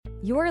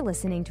You're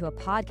listening to a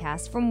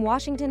podcast from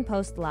Washington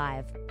Post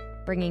Live,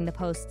 bringing the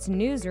Post's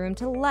newsroom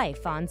to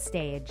life on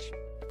stage.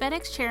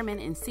 FedEx Chairman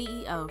and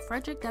CEO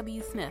Frederick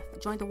W.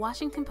 Smith joined the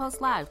Washington Post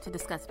Live to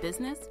discuss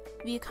business,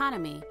 the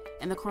economy,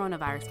 and the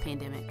coronavirus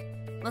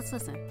pandemic. Let's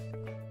listen.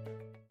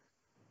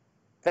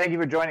 Thank you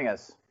for joining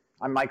us.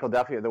 I'm Michael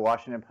Duffy of the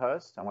Washington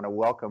Post. I want to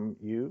welcome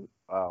you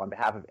on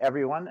behalf of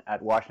everyone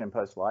at Washington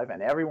Post Live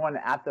and everyone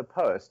at the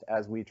Post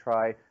as we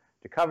try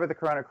to cover the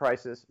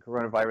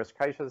coronavirus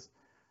crisis,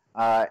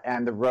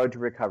 and the road to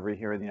recovery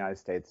here in the United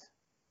States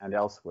and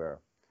elsewhere.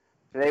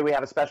 Today we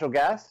have a special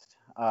guest,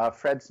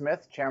 Fred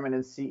Smith, Chairman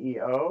and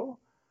CEO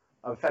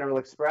of Federal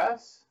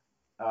Express.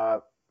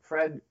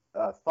 Fred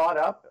thought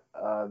up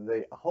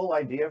the whole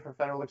idea for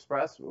Federal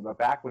Express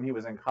back when he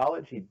was in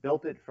college. He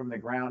built it from the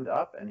ground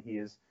up, and he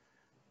is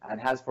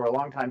and has for a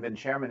long time been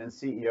Chairman and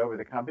CEO of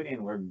the company,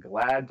 and we're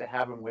glad to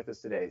have him with us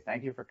today.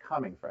 Thank you for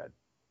coming, Fred.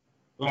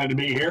 Glad to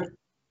be here.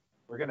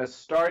 We're going to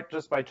start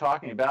just by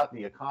talking about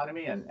the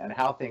economy and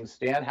how things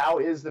stand. How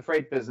is the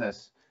freight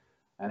business,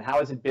 and how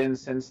has it been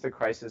since the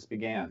crisis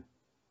began?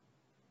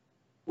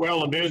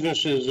 Well, the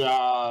business is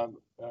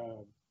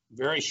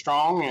very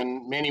strong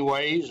in many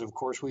ways. Of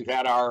course, we've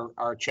had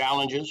our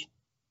challenges.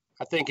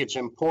 I think it's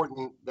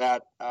important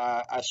that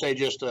I say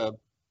just a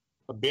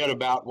bit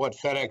about what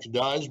FedEx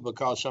does,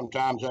 because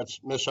sometimes that's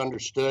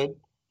misunderstood.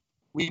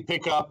 We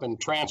pick up and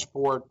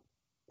transport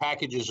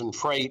packages and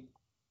freight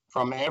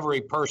from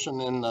every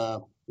person in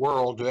the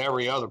world to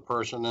every other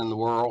person in the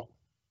world,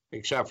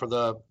 except for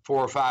the 4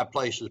 or 5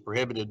 places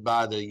prohibited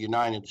by the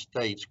United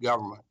States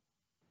government.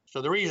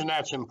 So the reason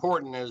that's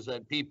important is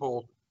that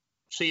people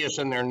see us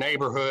in their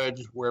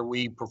neighborhoods where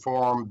we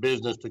perform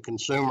business to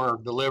consumer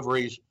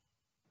deliveries,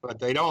 but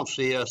they don't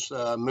see us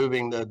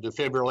moving the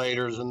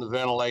defibrillators and the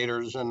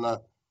ventilators and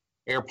the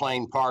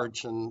airplane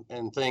parts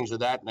and things of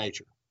that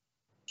nature.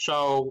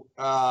 So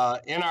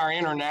in our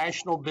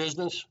international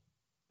business,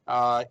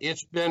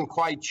 it's been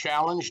quite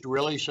challenged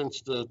really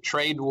since the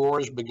trade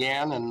wars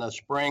began in the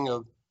spring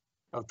of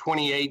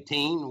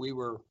 2018. We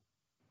were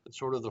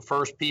sort of the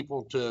first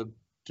people to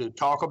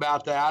talk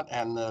about that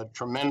and the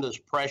tremendous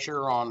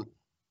pressure on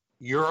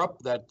Europe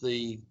that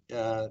the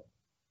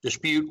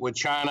dispute with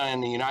China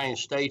and the United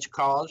States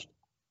caused.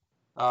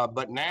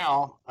 But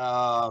now,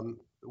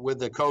 with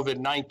the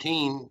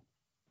COVID-19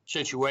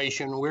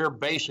 situation, we're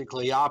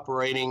basically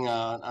operating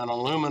an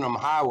aluminum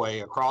highway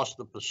across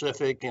the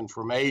Pacific and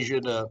from Asia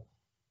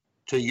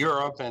to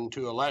Europe, and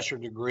to a lesser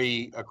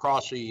degree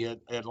across the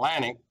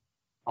Atlantic.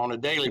 On a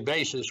daily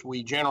basis,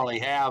 we generally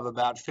have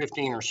about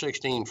 15 or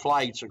 16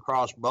 flights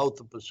across both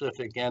the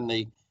Pacific and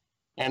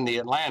the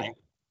Atlantic.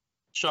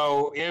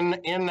 So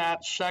in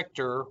that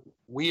sector,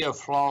 we have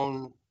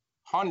flown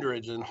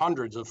hundreds and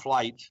hundreds of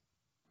flights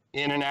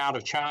in and out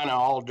of China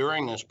all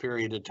during this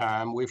period of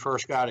time. We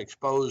first got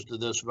exposed to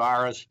this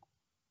virus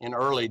in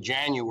early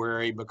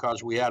January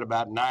because we had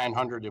about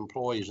 900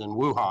 employees in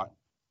Wuhan.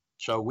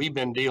 So we've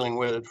been dealing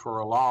with it for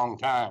a long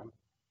time,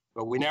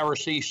 but we never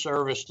ceased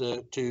service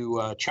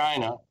to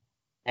China.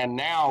 And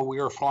now we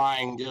are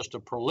flying just a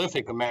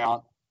prolific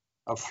amount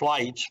of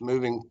flights,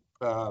 moving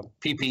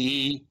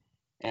PPE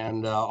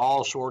and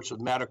all sorts of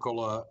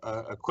medical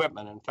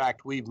equipment. In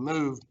fact, we've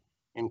moved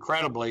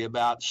incredibly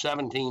about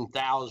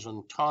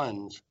 17,000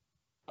 tons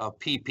of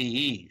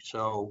PPE.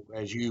 So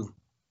as you've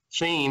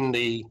seen,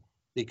 the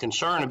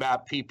concern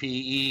about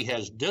PPE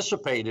has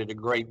dissipated a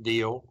great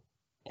deal.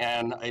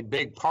 And a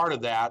big part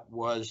of that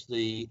was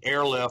the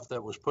airlift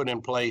that was put in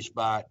place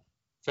by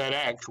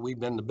FedEx. We've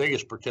been the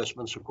biggest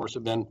participants. Of course, there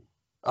have been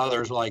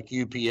others like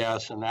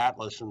UPS and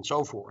Atlas and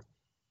so forth.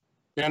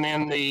 Then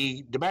in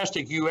the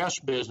domestic U.S.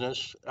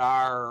 business,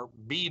 our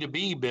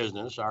B2B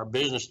business, our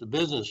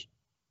business-to-business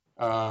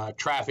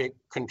traffic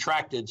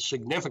contracted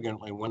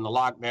significantly when the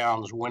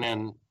lockdowns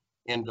went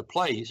into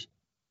place,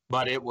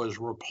 but it was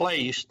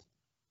replaced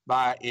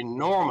by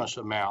enormous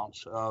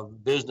amounts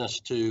of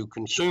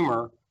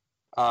business-to-consumer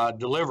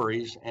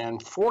deliveries.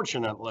 And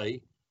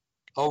fortunately,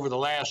 over the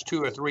last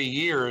 2 or 3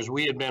 years,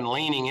 we had been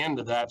leaning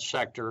into that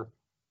sector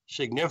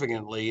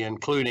significantly,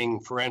 including,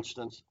 for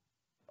instance,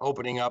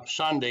 opening up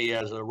Sunday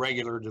as a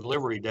regular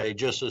delivery day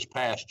just this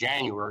past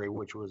January,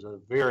 which was a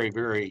very,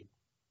 very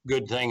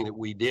good thing that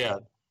we did.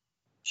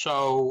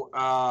 So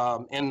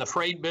in the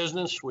freight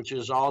business, which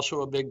is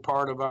also a big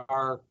part of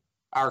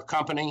our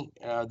company,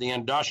 the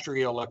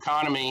industrial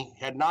economy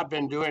had not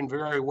been doing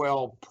very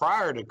well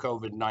prior to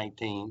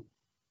COVID-19,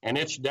 and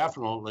it's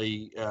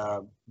definitely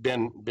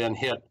been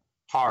hit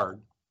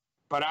hard.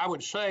 But I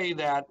would say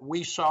that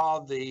we saw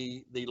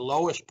the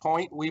lowest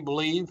point, we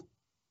believe,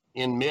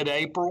 in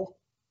mid-April,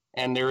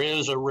 and there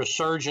is a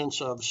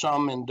resurgence of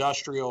some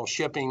industrial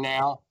shipping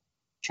now.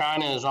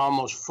 China is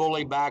almost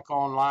fully back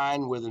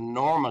online with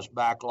enormous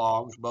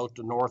backlogs, both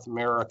to North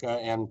America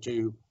and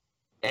to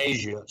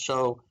Asia.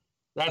 So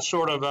that's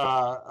sort of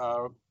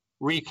a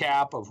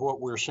recap of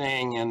what we're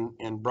seeing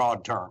in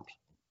broad terms.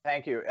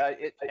 Thank you.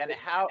 And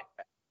how,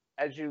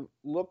 as you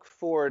look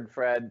forward,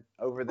 Fred,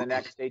 over the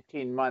next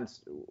 18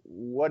 months,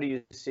 what do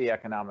you see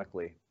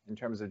economically in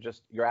terms of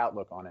just your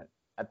outlook on it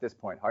at this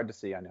point? Hard to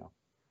see, I know.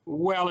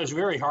 Well, it's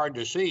very hard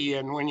to see.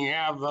 And when you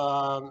have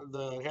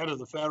the head of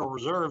the Federal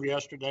Reserve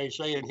yesterday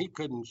saying he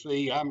couldn't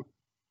see, I'm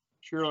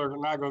sure they're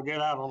not going to get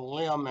out on a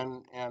limb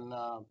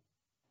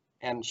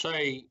and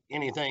say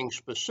anything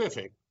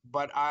specific.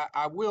 But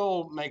I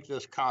will make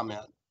this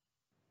comment.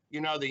 You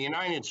know, the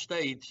United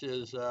States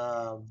is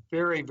a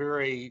very,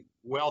 very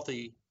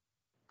wealthy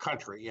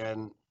country,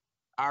 and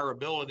our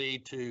ability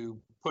to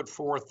put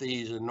forth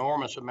these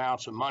enormous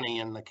amounts of money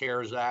in the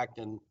CARES Act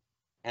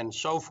and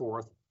so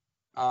forth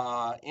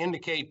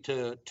indicate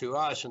to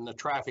us in the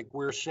traffic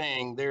we're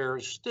seeing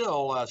there's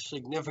still a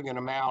significant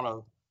amount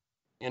of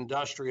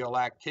industrial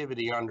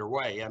activity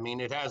underway. I mean,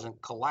 it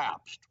hasn't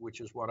collapsed,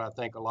 which is what I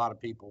think a lot of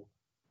people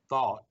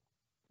thought.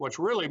 What's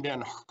really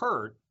been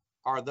hurt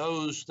are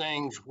those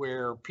things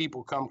where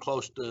people come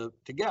close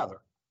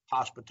together: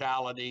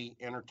 hospitality,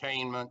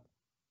 entertainment,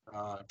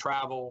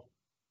 travel,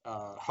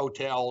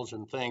 hotels,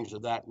 and things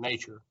of that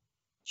nature.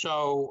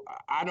 So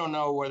I don't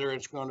know whether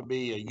it's going to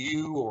be a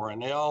U or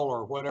an L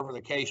or whatever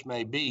the case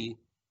may be,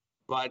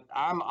 but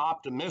I'm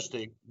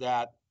optimistic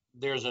that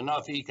there's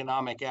enough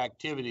economic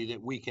activity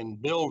that we can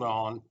build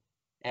on,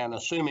 and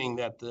assuming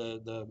that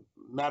the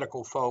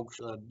medical folks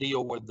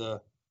deal with the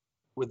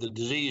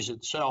disease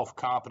itself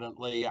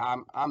competently,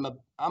 I'm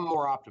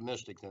more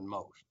optimistic than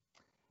most.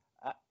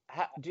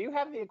 Do you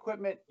have the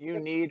equipment you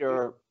need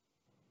or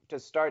to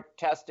start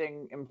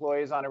testing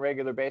employees on a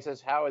regular basis?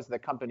 How is the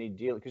company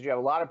dealing? Because you have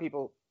a lot of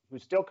people who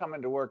still come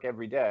into work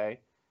every day.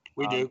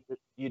 We do.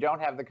 You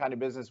don't have the kind of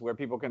business where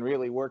people can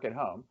really work at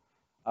home.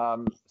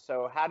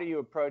 So how do you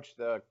approach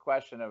the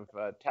question of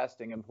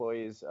testing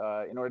employees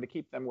in order to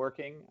keep them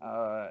working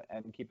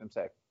and keep them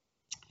safe?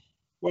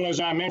 Well,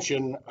 as I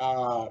mentioned,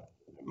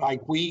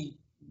 Mike, we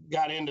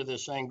got into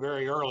this thing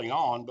very early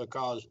on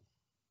because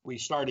we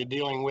started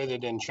dealing with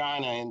it in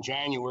China in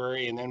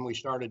January, and then we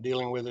started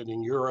dealing with it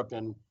in Europe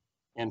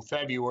in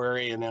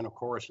February, and then of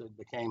course it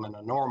became an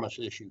enormous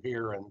issue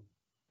here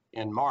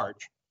in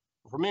March.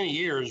 For many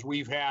years,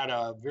 we've had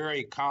a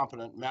very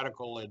competent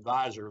medical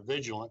advisor,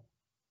 Vigilant,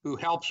 who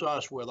helps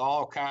us with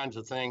all kinds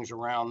of things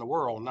around the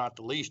world, not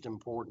the least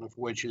important of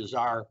which is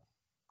our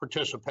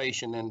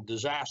participation in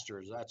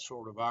disasters. That's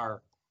sort of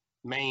our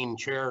main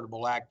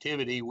charitable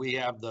activity. We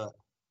have the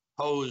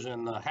hose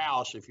in the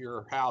house if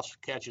your house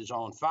catches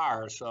on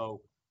fire.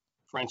 So,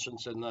 for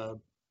instance, in the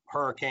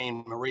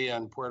Hurricane Maria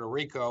in Puerto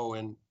Rico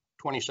in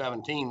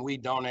 2017, we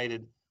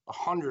donated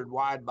 100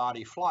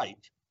 wide-body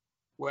flights.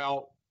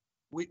 Well,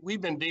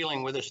 we've been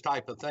dealing with this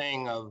type of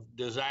thing of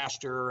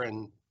disaster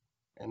and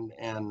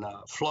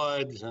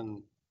floods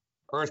and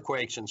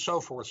earthquakes and so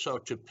forth. So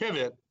to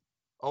pivot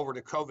over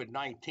to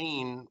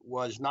COVID-19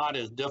 was not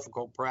as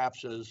difficult,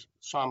 perhaps, as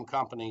some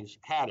companies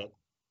had it.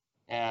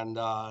 And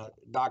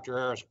Dr.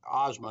 Aris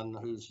Osman,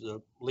 who's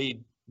the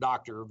lead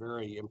doctor,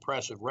 very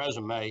impressive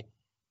resume,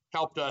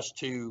 helped us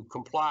to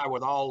comply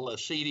with all the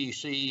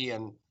CDC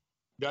and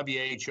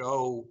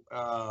WHO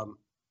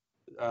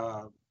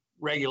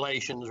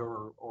regulations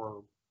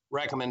or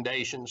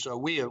recommendations. So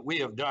we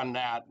have done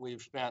that.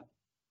 We've spent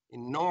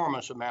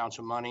enormous amounts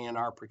of money, and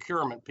our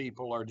procurement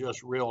people are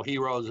just real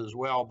heroes as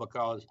well,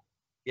 because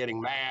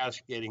getting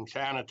masks, getting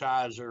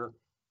sanitizer,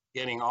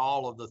 getting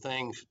all of the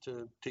things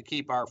to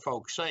keep our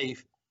folks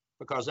safe,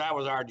 because that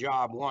was our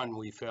job one,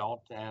 we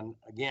felt. And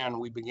again,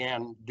 we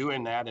began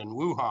doing that in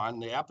Wuhan,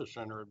 the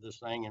epicenter of this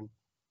thing, in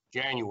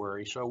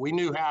January. So we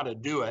knew how to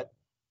do it.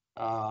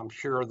 I'm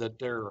sure that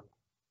there are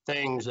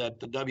things that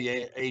the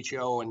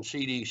WHO and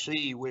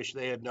CDC wish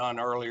they had done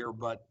earlier,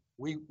 but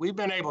we've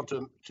been able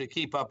to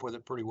keep up with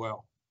it pretty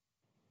well.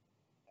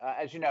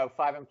 As you know,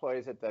 5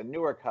 employees at the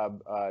Newark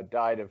hub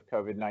died of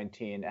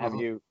COVID-19. Have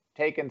you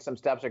taken some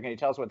steps, or can you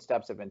tell us what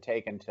steps have been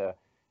taken to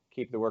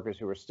keep the workers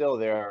who are still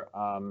there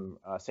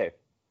safe?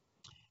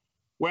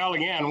 Well,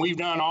 again, we've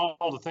done all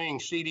the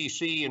things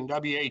CDC and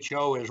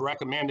WHO has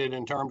recommended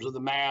in terms of the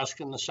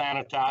masks and the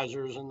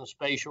sanitizers and the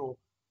spatial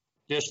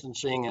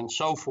distancing and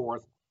so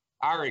forth.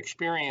 Our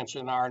experience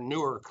in our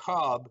Newark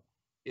hub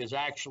is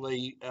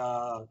actually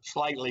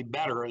slightly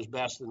better, as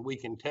best that we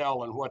can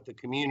tell, and what the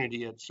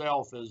community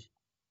itself is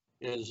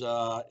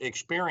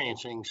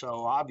experiencing.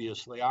 So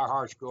obviously our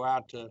hearts go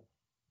out to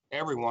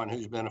everyone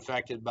who's been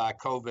affected by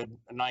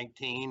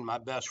COVID-19. My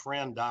best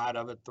friend died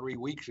of it 3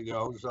 weeks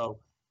ago, so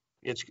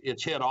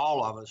it's hit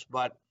all of us.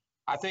 But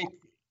I think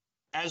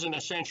as an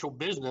essential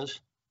business,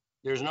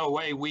 there's no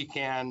way we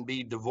can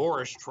be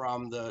divorced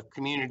from the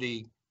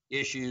community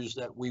issues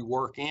that we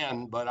work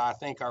in. But I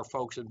think our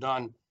folks have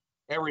done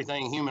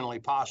everything humanly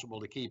possible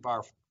to keep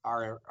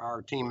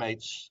our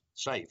teammates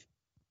safe.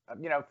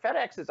 You know,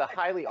 FedEx is a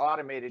highly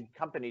automated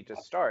company to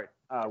start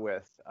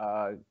with,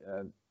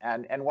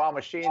 and while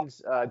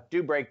machines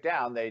do break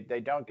down,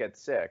 they don't get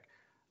sick.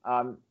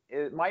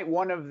 Might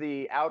one of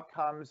the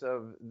outcomes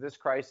of this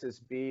crisis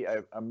be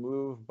a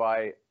move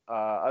by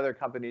other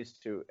companies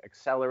to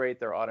accelerate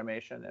their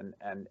automation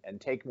and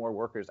take more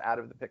workers out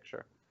of the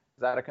picture?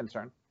 Is that a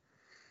concern?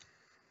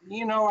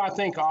 You know, I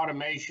think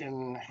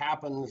automation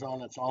happens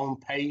on its own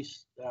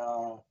pace.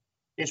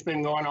 It's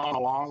been going on a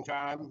long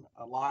time.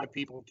 A lot of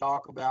people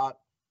talk about,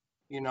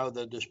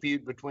 the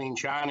dispute between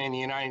China and the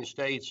United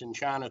States, and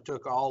China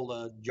took all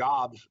the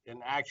jobs. In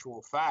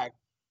actual fact,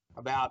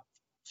 about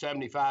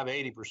 75,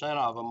 80%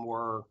 of them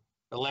were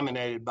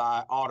eliminated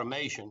by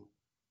automation.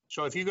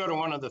 So if you go to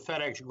one of the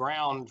FedEx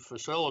ground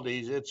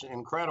facilities, it's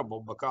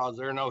incredible because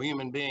there are no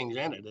human beings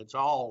in it. It's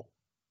all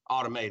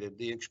automated.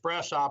 The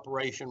express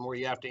operation where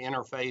you have to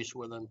interface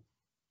with an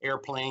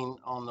airplane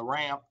on the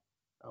ramp,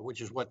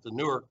 which is what the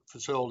Newark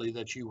facility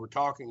that you were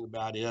talking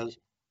about is,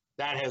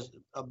 that has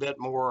a bit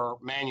more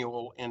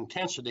manual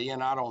intensity,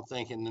 and I don't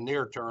think in the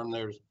near term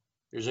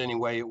there's any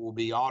way it will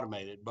be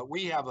automated. But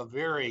we have a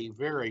very,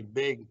 very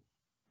big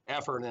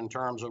effort in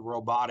terms of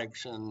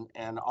robotics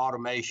and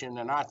automation,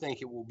 and I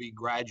think it will be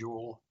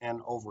gradual and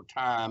over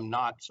time,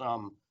 not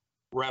some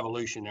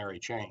revolutionary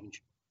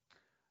change.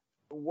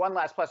 One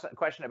last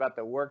question about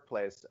the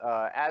workplace.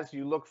 As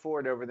you look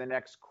forward over the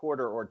next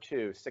quarter or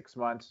two, 6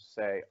 months,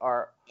 say,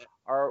 are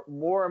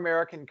more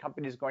American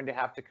companies going to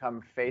have to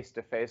come face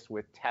to face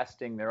with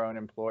testing their own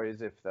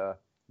employees if the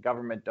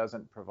government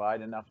doesn't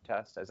provide enough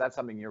tests? Is that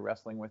something you're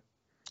wrestling with?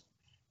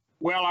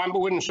 Well, I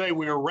wouldn't say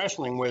we're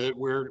wrestling with it.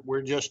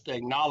 We're just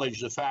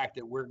acknowledge the fact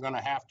that we're going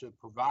to have to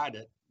provide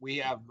it. We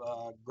have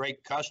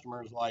great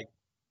customers like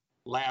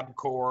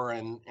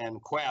LabCorp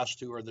and Quest,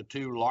 who are the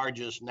two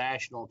largest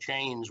national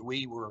chains.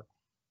 We were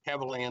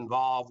heavily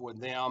involved with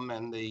them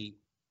and the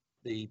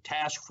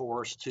task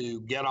force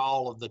to get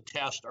all of the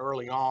tests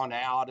early on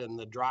out in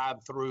the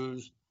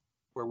drive-throughs,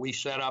 where we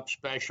set up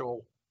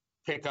special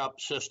pickup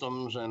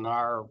systems and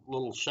our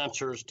little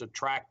sensors to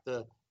track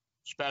the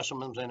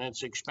specimens, and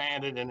it's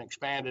expanded and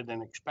expanded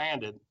and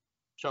expanded.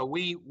 So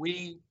we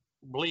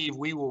believe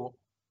we will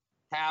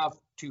have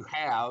to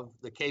have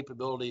the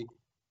capability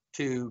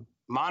to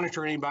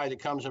monitor anybody that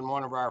comes in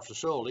one of our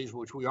facilities,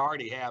 which we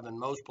already have in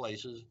most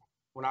places.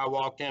 When I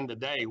walked in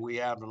today, we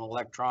have an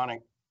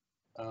electronic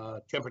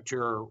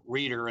temperature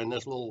reader in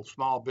this little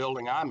small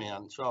building I'm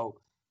in. So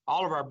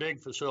all of our big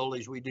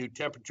facilities, we do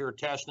temperature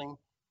testing.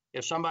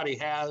 If somebody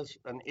has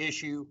an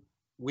issue,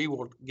 we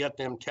will get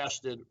them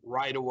tested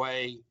right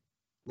away.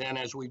 Then,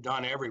 as we've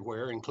done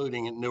everywhere,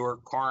 including at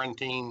Newark,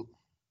 quarantine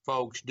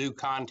folks, do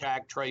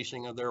contact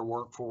tracing of their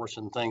workforce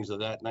and things of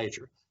that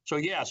nature. So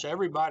yes,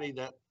 everybody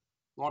that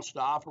wants to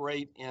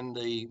operate in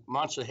the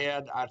months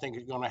ahead, I think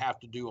is going to have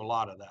to do a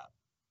lot of that.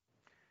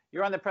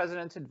 You're on the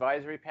President's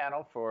Advisory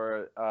Panel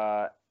for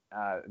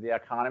the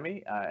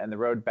economy and the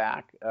road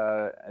back.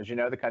 As you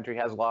know, the country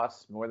has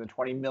lost more than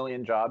 20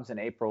 million jobs in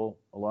April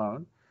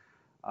alone.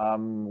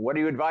 What are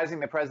you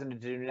advising the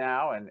President to do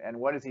now, and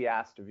what has he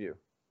asked of you?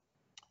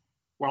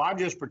 Well, I've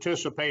just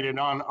participated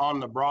on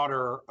the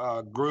broader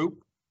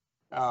group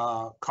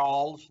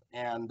calls.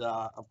 And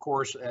of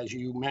course, as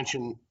you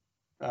mentioned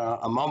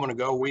a moment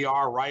ago, we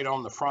are right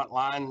on the front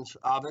lines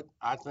of it.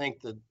 I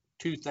think the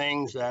two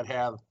things that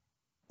have,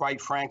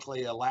 quite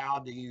frankly,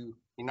 allowed the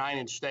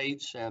United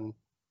States and,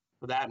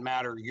 for that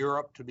matter,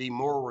 Europe to be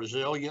more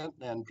resilient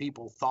than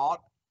people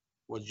thought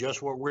was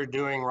just what we're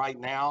doing right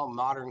now,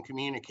 modern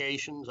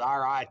communications.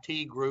 Our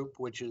IT group,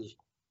 which is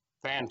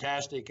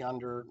fantastic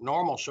under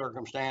normal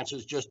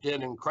circumstances, just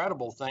did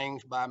incredible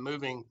things by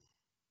moving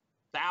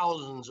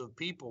thousands of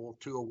people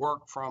to a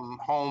work from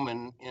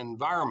home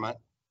environment.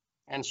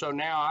 And so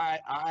now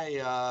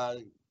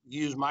I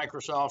use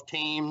Microsoft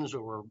Teams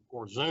or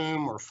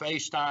Zoom or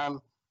FaceTime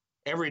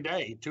every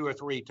day, 2 or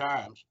 3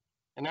 times.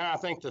 And then I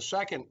think the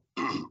second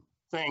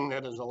thing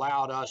that has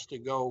allowed us to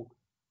go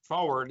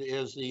forward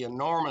is the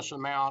enormous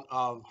amount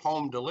of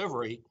home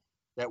delivery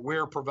that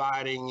we're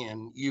providing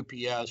in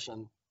UPS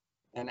and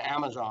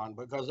Amazon,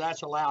 because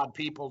that's allowed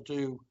people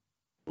to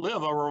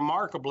live a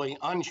remarkably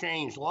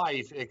unchanged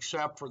life,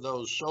 except for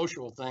those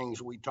social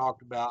things we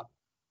talked about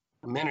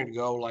a minute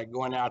ago, like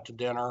going out to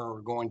dinner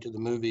or going to the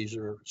movies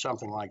or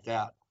something like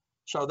that.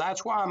 So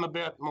that's why I'm a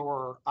bit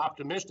more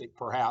optimistic,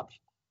 perhaps,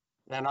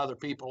 than other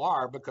people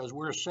are, because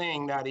we're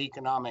seeing that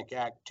economic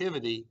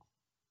activity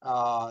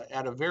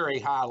at a very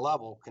high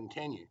level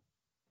continue.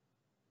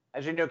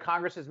 As you know,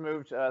 Congress has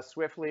moved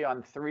swiftly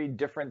on 3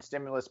 different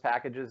stimulus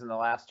packages in the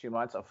last 2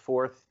 months. A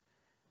 4th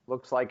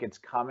looks like it's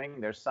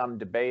coming. There's some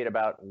debate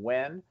about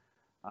when.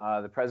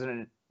 The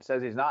president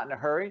says he's not in a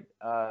hurry.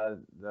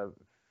 The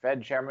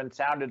Fed chairman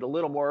sounded a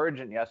little more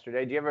urgent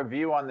yesterday. Do you have a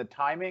view on the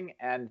timing?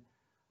 And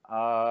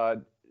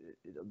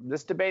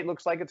this debate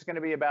looks like it's going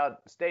to be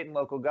about state and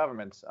local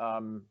governments.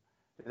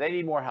 They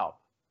need more help.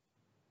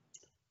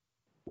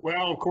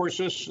 Well, of course,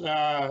 this,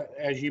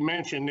 as you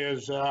mentioned,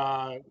 is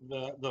the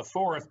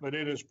 4th, but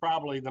it is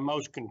probably the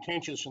most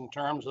contentious in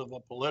terms of a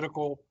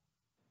political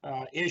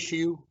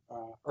issue.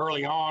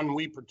 Early on,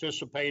 we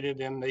participated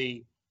in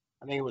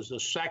I think it was the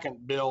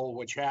 2nd bill,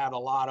 which had a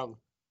lot of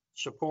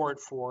support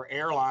for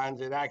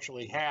airlines. It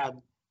actually had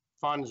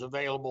funds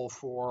available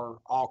for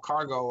all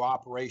cargo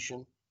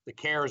operation, the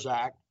CARES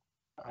Act.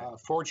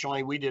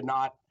 Fortunately, we did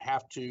not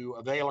have to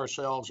avail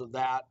ourselves of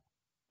that.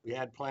 We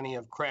had plenty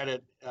of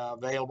credit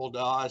available to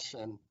us,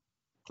 and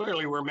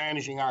clearly we're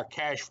managing our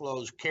cash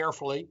flows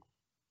carefully.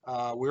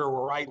 We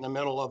were right in the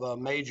middle of a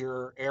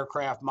major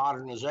aircraft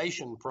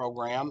modernization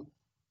program,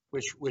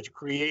 which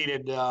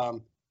created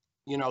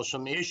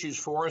some issues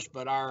for us.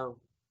 But our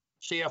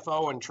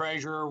CFO and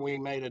treasurer, we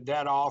made a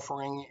debt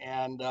offering,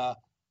 and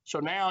so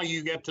now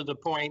you get to the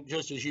point,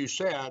 just as you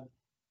said,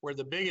 where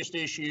the biggest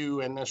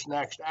issue in this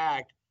next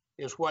act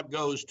is what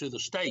goes to the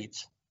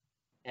states.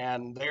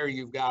 And there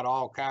you've got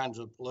all kinds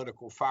of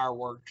political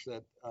fireworks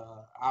that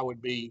I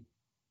would be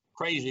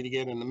crazy to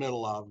get in the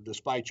middle of,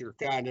 despite your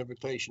kind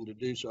invitation to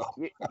do so.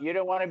 You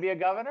don't want to be a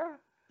governor?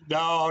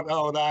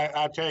 No,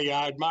 I tell you,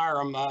 I admire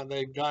them.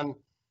 They've done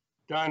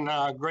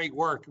great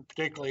work,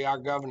 particularly our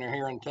governor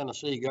here in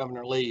Tennessee,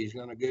 Governor Lee. He's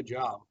done a good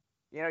job.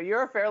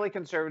 You're a fairly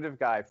conservative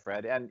guy,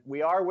 Fred, and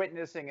we are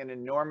witnessing an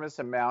enormous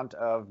amount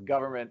of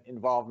government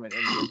involvement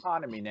in the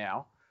economy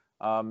now.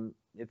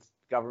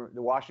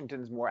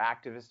 Washington's more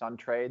activist on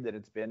trade than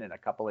it's been in a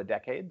couple of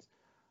decades.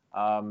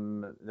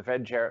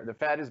 The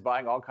Fed is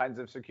buying all kinds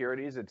of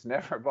securities it's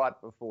never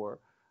bought before.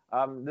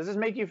 Does this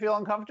make you feel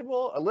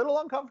uncomfortable, a little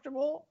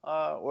uncomfortable,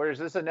 or is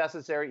this a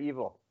necessary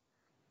evil?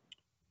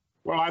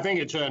 Well, I think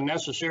it's a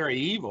necessary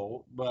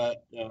evil,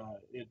 but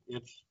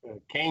it's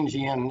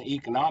Keynesian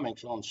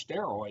economics on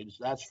steroids,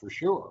 that's for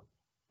sure.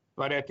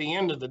 But at the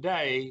end of the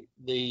day,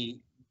 the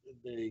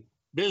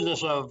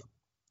business of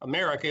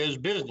America is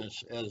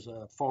business, as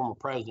a former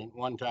president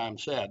one time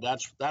said.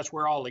 That's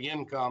where all the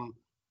income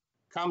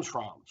comes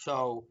from.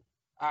 So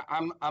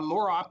I'm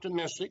more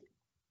optimistic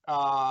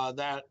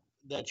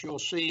that you'll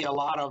see a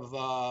lot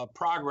of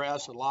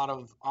progress, a lot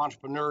of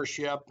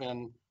entrepreneurship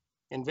and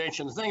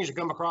inventions, things that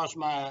come across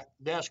my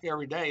desk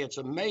every day. It's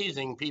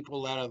amazing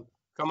people that have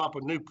come up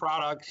with new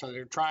products and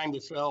they're trying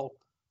to sell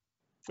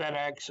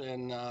FedEx.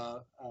 And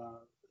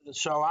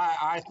so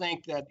I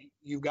think that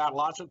you've got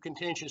lots of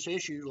contentious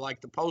issues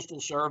like the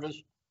Postal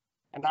Service.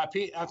 And I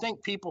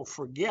think people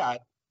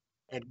forget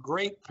at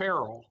great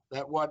peril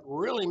that what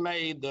really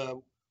made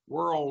the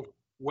world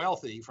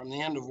wealthy from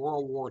the end of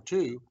World War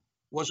II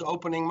was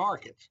opening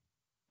markets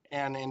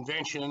and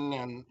invention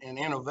and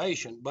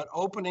innovation, but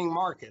opening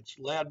markets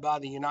led by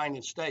the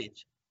United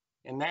States.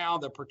 And now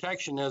the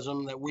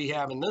protectionism that we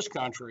have in this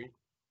country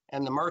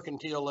and the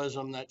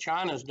mercantilism that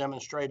China's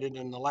demonstrated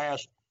in the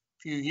last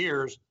few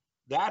years,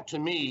 that to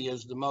me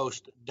is the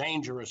most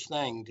dangerous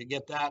thing, to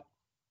get that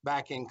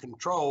back in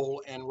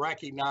control and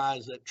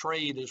recognize that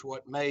trade is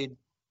what made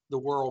the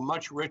world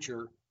much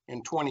richer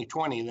in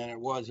 2020 than it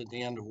was at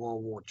the end of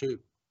World War II.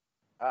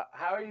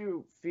 How are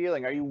you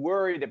feeling? Are you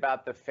worried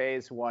about the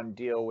phase one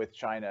deal with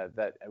China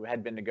that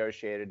had been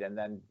negotiated and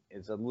then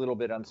is a little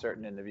bit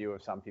uncertain in the view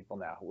of some people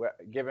now?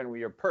 Given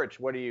your perch,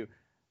 what do you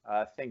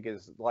think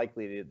is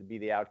likely to be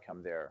the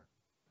outcome there?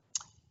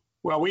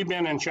 Well, we've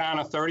been in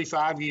China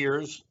 35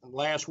 years.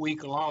 Last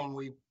week alone,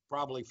 we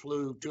probably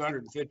flew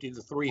 250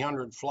 to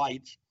 300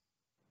 flights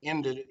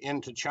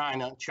into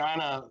China.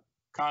 China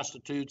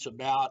constitutes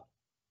about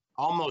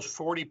almost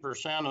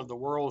 40% of the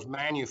world's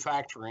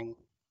manufacturing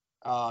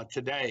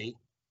today.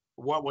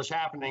 What was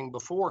happening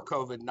before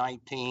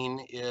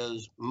COVID-19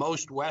 is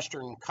most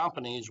Western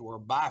companies were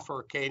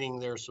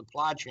bifurcating their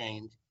supply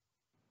chains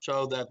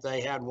so that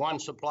they had one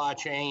supply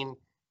chain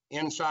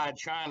inside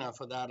China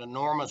for that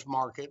enormous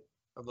market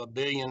of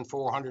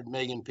 1.4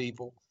 billion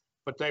people,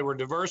 but they were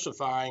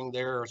diversifying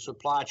their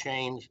supply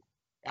chains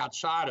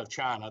outside of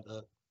China,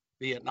 to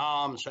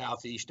Vietnam,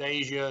 Southeast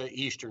Asia,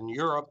 Eastern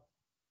Europe.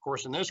 Of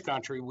course, in this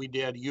country, we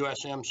did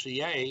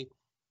USMCA,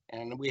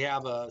 and we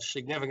have a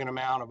significant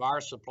amount of our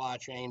supply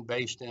chain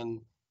based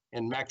in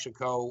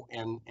Mexico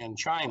and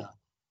China.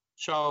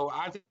 So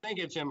I think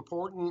it's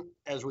important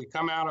as we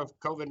come out of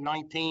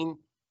COVID-19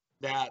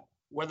 that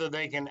whether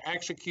they can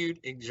execute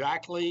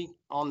exactly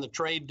on the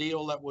trade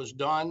deal that was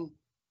done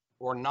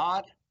or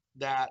not,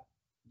 that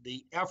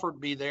the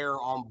effort be there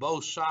on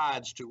both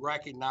sides to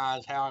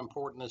recognize how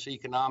important this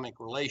economic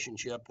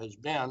relationship has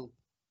been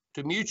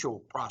to mutual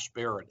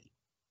prosperity.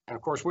 And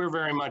of course, we're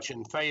very much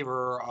in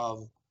favor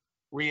of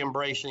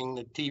re-embracing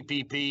the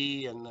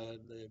TPP and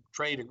the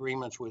trade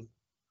agreements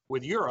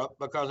with Europe,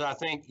 because I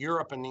think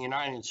Europe and the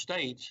United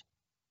States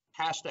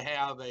has to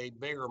have a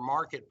bigger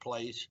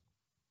marketplace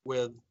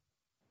with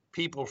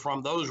people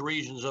from those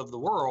regions of the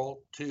world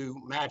to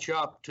match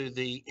up to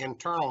the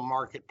internal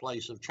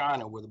marketplace of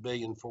China with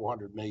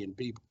 1.4 billion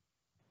people.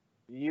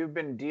 You've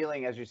been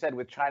dealing, as you said,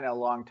 with China a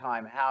long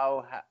time.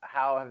 How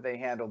have they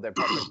handled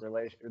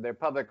their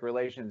public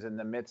relations in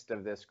the midst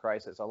of this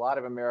crisis? A lot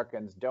of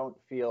Americans don't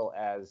feel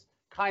as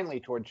kindly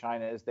toward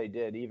China as they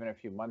did even a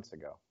few months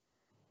ago.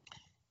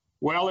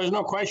 Well, there's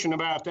no question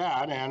about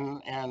that,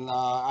 and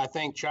I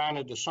think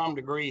China, to some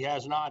degree,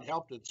 has not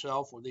helped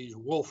itself with these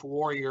wolf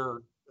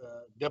warrior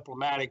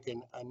diplomatic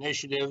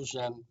initiatives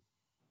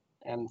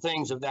and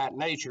things of that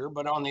nature.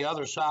 But on the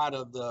other side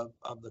of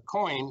the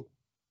coin,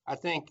 I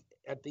think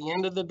at the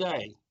end of the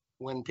day,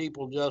 when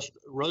people just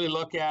really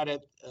look at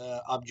it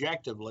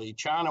objectively,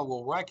 China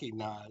will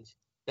recognize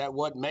that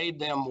what made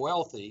them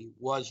wealthy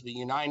was the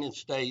United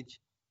States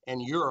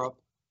and Europe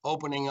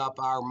opening up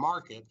our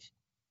markets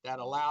that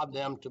allowed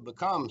them to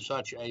become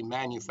such a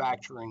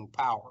manufacturing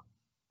power.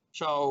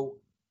 So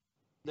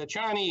the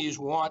Chinese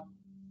want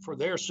for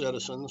their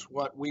citizens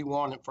what we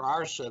want for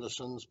our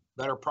citizens: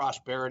 better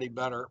prosperity,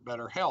 better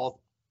health.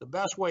 The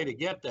best way to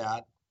get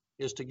that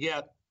is to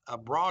get a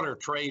broader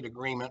trade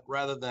agreement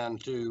rather than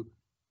to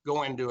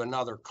go into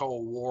another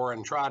Cold War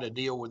and try to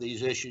deal with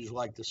these issues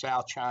like the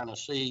South China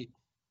Sea,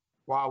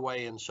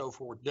 Huawei, and so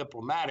forth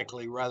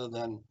diplomatically rather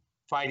than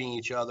fighting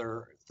each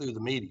other through the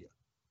media.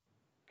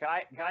 Can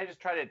I just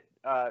try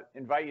to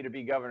invite you to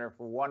be governor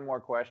for one more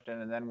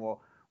question, and then we'll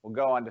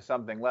go on to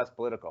something less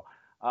political.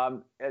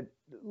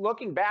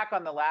 Looking back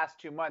on the last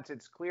 2 months,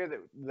 it's clear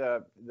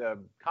that the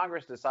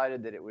Congress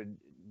decided that it would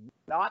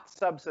not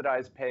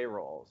subsidize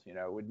payrolls. You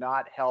know, it would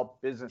not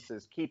help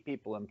businesses keep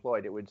people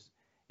employed. It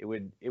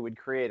would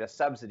create a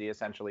subsidy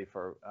essentially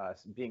for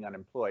being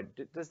unemployed.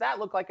 Does that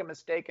look like a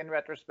mistake in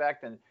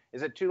retrospect? And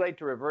is it too late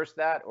to reverse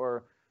that,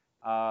 or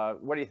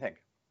what do you think?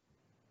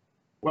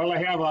 Well,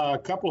 they have a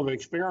couple of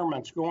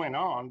experiments going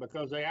on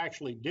because they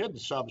actually did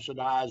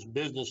subsidize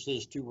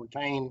businesses to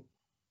retain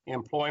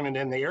employment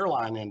in the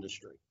airline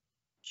industry.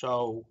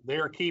 So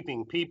they're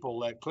keeping people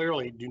that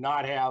clearly do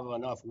not have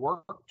enough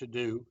work to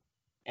do.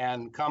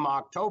 And come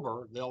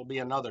October, there'll be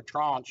another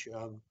tranche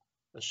of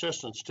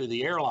assistance to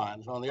the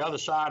airlines. On the other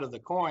side of the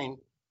coin,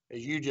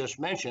 as you just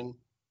mentioned,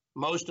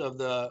 most of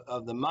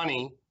the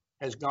money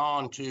has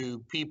gone to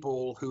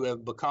people who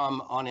have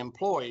become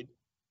unemployed.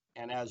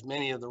 And as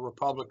many of the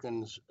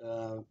Republicans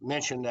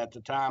mentioned at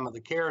the time of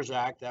the CARES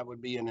Act, that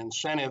would be an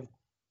incentive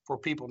for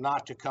people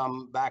not to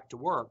come back to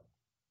work.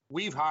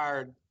 We've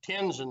hired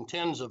tens and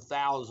tens of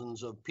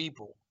thousands of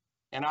people.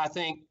 And I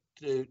think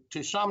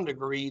to some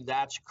degree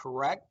that's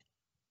correct.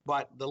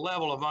 But the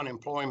level of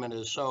unemployment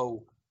is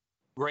so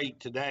great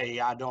today,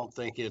 I don't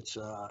think it's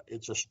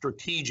a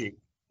strategic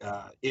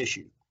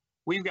issue.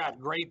 We've got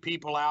great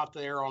people out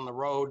there on the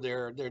road.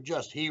 They're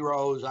just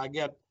heroes. I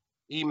get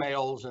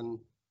emails and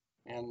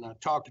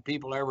talk to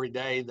people every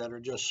day that are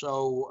just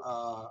so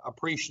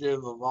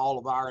appreciative of all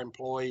of our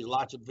employees,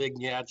 lots of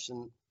vignettes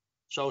and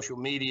social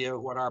media,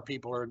 what our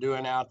people are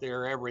doing out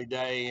there every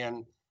day.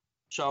 And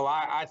so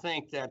I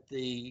think that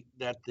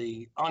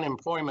the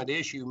unemployment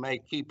issue may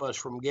keep us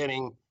from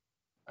getting,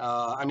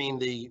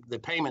 the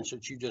payments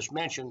that you just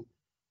mentioned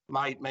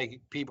might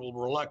make people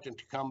reluctant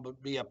to come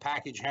be a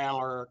package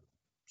handler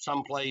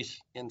someplace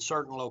in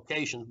certain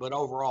locations, but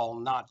overall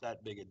not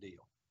that big a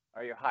deal.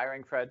 Are you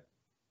hiring, Fred?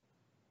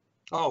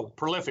 Oh,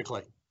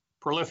 prolifically.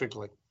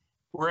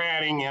 We're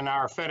adding in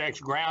our FedEx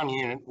ground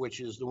unit,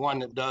 which is the one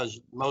that does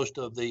most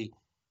of the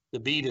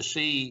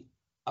B2C,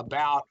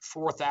 about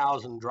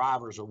 4,000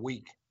 drivers a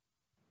week.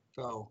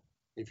 So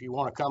if you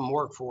want to come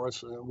work for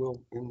us,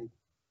 we'll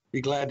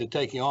be glad to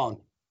take you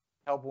on.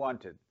 Help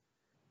wanted.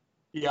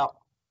 Yeah,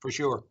 for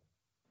sure.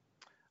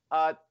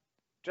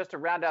 Just to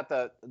round out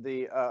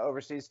the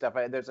overseas stuff,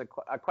 there's a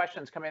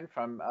question's come in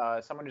from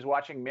someone who's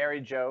watching.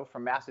 Mary Jo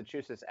from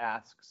Massachusetts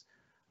asks,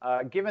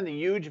 given the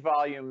huge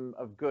volume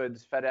of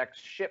goods FedEx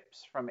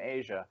ships from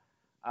Asia,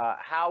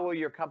 how will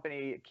your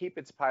company keep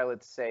its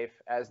pilots safe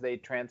as they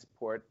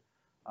transport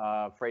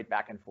freight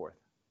back and forth?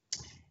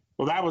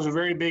 Well, that was a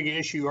very big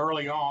issue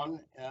early on.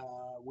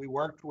 We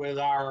worked with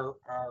our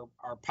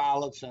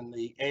pilots and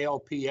the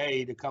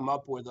ALPA to come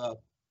up with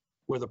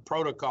a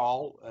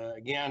protocol.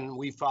 Again,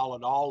 we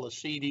followed all the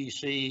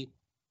CDC,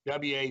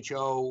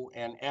 WHO,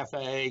 and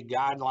FAA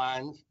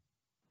guidelines.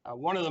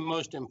 One of the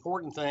most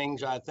important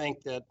things I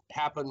think that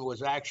happened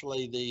was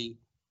actually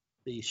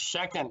the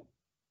second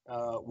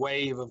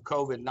wave of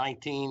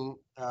COVID-19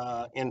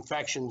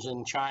 infections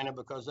in China,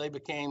 because they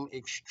became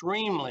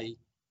extremely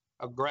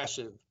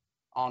aggressive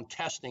on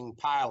testing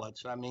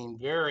pilots. I mean,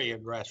 very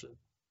aggressive.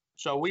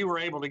 So we were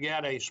able to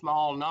get a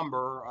small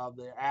number of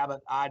the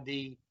Abbott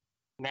ID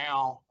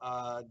Now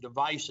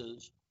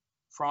devices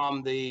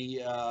from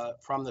the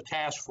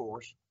task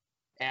force,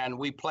 and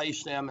we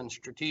place them in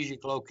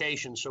strategic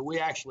locations. So we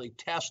actually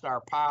test our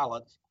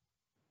pilots,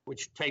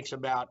 which takes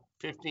about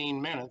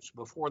 15 minutes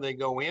before they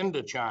go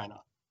into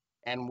China.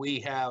 And we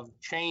have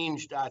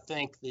changed, I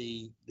think,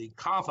 the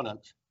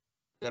confidence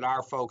that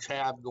our folks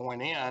have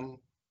going in,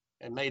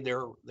 and made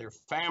their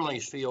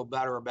families feel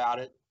better about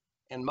it.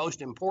 And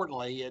most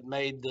importantly, it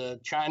made the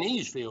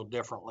Chinese feel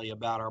differently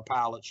about our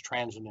pilots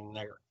transiting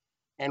there.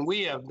 And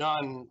we have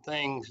done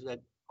things that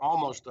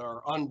almost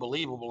are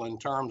unbelievable in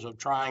terms of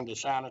trying to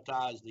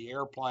sanitize the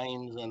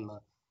airplanes and the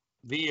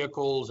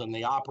vehicles and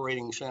the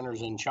operating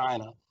centers in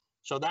China.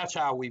 So that's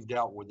how we've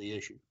dealt with the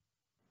issue.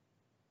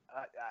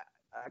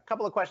 A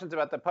couple of questions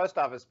about the post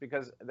office,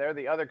 because they're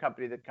the other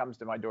company that comes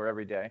to my door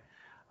every day.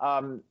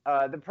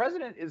 The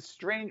president is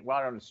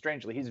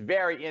strangely, he's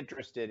very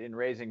interested in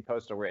raising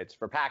postal rates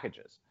for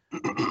packages.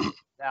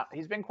 Now,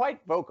 he's been quite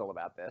vocal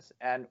about this,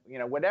 and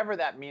whatever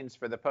that means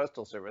for the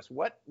Postal Service,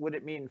 what would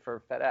it mean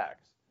for FedEx?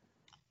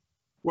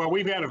 Well,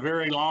 we've had a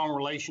very long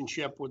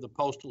relationship with the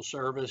Postal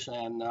Service,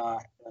 and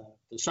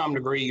to some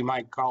degree, you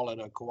might call it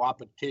a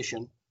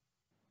co-opetition.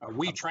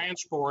 We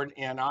transport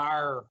in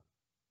our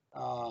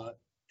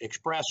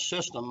express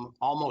system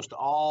almost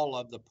all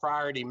of the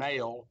priority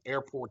mail,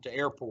 airport to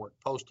airport,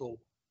 postal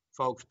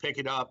folks pick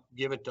it up,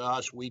 give it to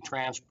us, we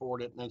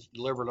transport it, and it's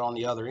delivered on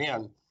the other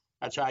end.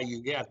 That's how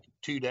you get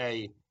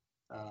 2-day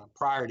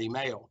priority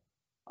mail.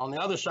 On the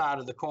other side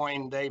of the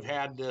coin, they've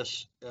had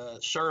this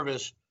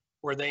service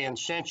where they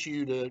incent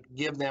you to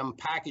give them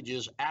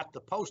packages at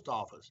the post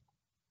office.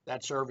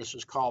 That service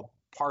is called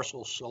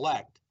Parcel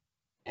Select.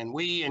 And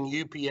we and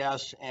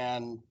UPS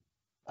and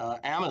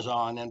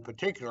Amazon in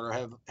particular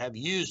have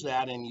used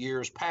that in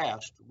years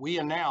past. We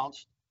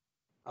announced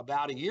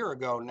about a year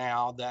ago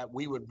now that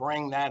we would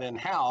bring that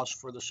in-house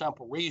for the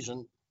simple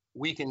reason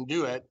we can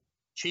do it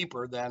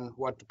cheaper than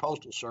what the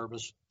Postal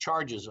Service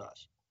charges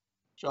us.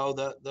 So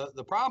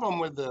the problem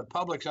with the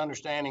public's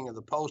understanding of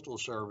the Postal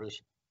Service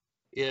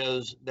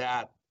is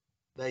that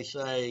they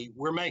say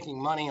we're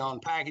making money on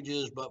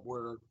packages, but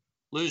we're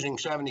losing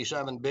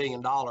 $77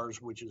 billion,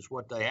 which is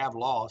what they have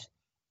lost.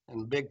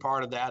 And a big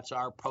part of that's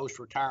our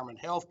post-retirement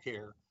health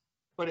care.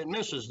 But it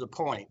misses the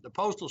point. The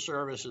Postal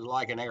Service is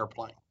like an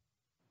airplane.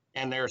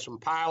 And there's some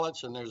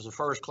pilots, and there's the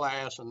first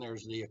class, and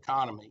there's the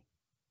economy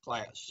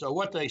class. So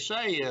what they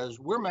say is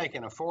we're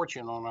making a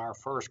fortune on our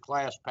first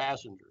class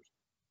passengers.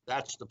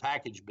 That's the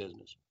package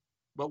business.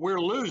 But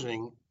we're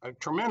losing a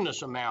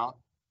tremendous amount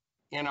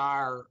in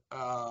our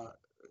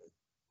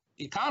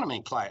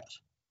economy class.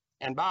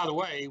 And by the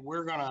way,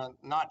 we're going to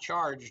not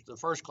charge the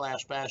first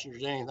class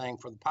passengers anything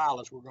for the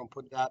pilots. We're going to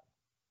put that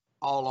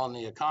all on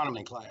the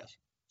economy class.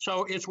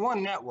 So it's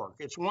one network,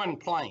 it's one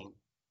plane.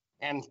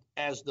 And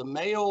as the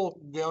mail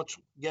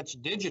gets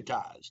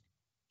digitized,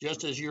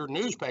 just as your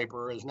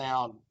newspaper is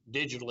now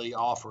digitally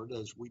offered,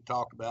 as we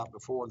talked about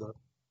before the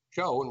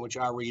show, in which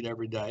I read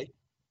every day,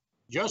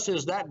 just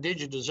as that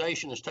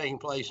digitization is taking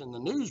place in the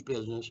news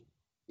business,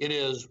 it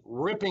is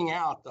ripping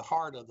out the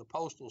heart of the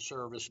Postal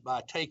Service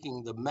by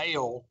taking the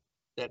mail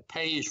that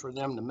pays for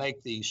them to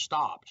make these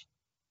stops.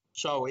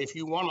 So if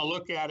you want to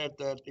look at it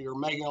that you're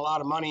making a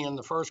lot of money in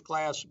the first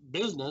class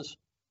business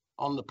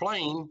on the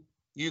plane,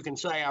 you can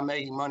say I'm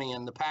making money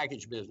in the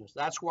package business.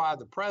 That's why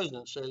the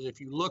president says if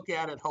you look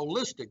at it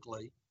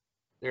holistically,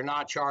 they're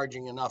not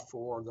charging enough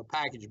for the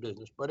package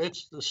business. But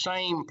it's the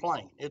same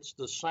plane. It's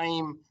the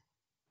same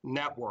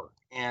network.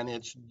 And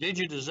it's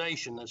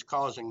digitization that's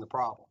causing the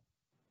problem.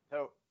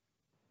 So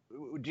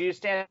do you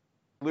stand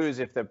to lose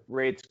if the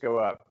rates go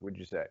up, would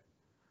you say?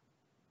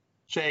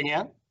 Say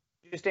again?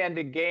 Do you stand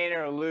to gain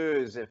or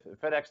lose if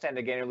FedEx stand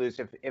to gain or lose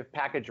if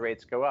package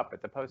rates go up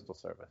at the Postal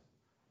Service?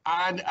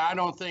 I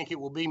don't think it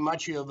will be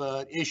much of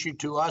an issue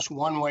to us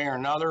one way or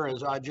another.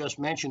 As I just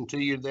mentioned to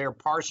you, their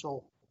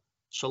Parcel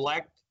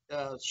Select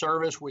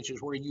service, which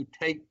is where you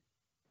take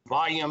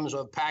volumes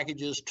of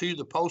packages to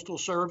the Postal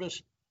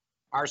Service.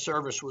 Our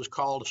service was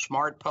called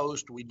Smart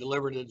Post. We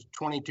delivered it to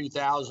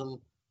 22,000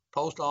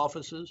 post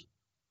offices,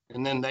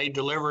 and then they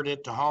delivered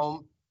it to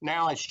home.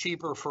 Now it's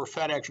cheaper for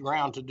FedEx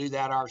Ground to do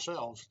that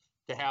ourselves,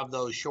 to have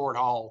those short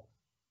haul.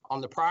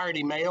 On the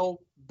priority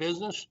mail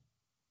business,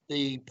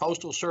 the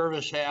Postal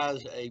Service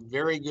has a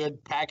very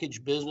good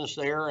package business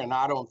there, and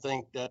I don't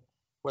think that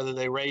whether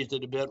they raised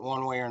it a bit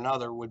one way or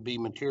another would be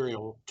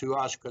material to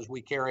us because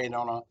we carry it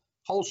on a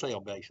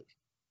wholesale basis.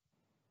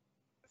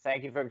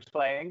 Thank you for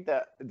explaining.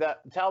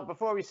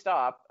 Before we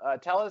stop,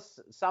 tell us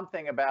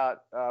something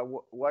about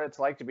what it's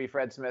like to be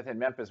Fred Smith in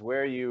Memphis.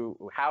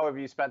 How have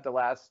you spent the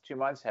last 2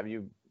 months? Have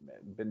you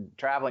been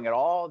traveling at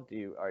all?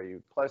 Are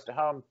you close to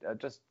home?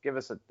 Just give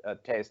us a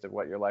taste of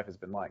what your life has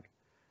been like.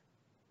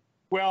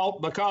 Well,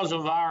 because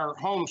of our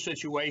home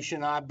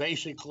situation, I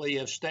basically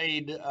have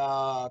stayed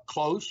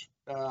close.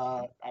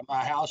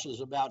 My house is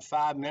about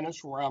 5 minutes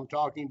from where I'm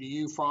talking to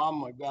you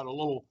from. I've got a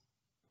little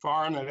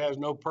farm that has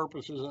no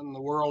purposes in the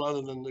world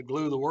other than to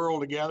glue the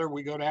world together.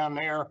 We go down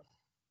there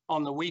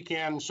on the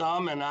weekend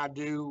some, and I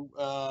do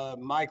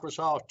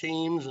Microsoft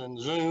Teams and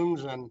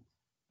Zooms, and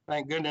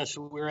thank goodness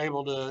we're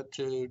able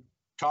to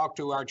talk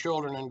to our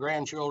children and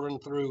grandchildren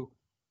through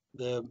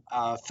the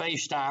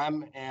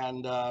FaceTime,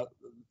 and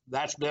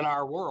that's been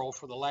our world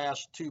for the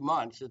last 2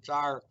 months. It's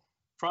our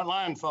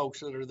frontline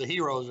folks that are the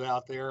heroes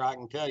out there, I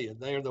can tell you.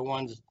 They're the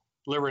ones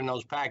delivering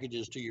those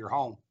packages to your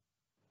home.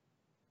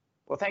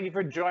 Well, thank you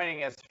for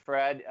joining us,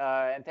 Fred,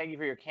 and thank you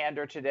for your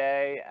candor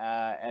today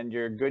and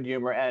your good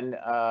humor and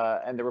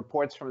the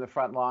reports from the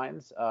front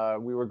lines.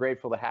 We were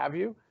grateful to have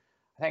you.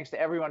 Thanks to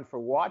everyone for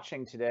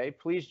watching today.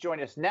 Please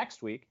join us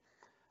next week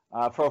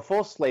for a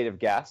full slate of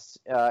guests,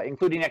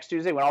 including next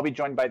Tuesday when I'll be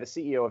joined by the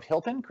CEO of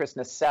Hilton, Chris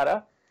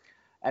Nassetta,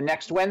 and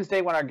next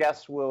Wednesday when our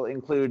guests will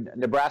include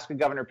Nebraska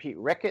Governor Pete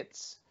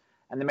Ricketts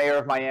and the Mayor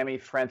of Miami,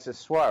 Francis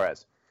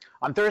Suarez.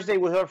 On Thursday,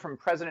 we'll hear from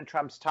President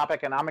Trump's top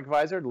economic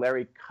advisor,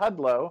 Larry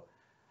Kudlow,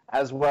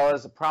 as well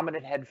as a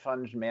prominent hedge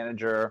fund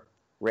manager,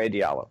 Ray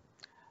Diallo.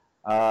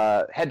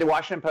 Head to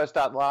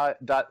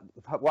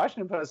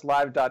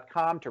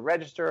WashingtonPostLive.com to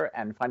register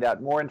and find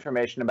out more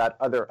information about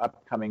other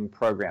upcoming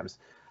programs.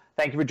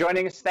 Thank you for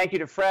joining us. Thank you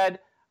to Fred,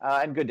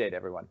 and good day to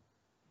everyone.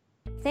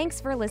 Thanks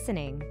for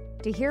listening.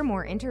 To hear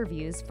more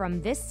interviews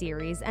from this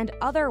series and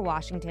other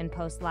Washington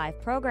Post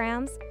Live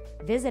programs,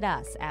 visit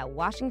us at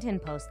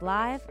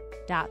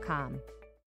WashingtonPostLive.com.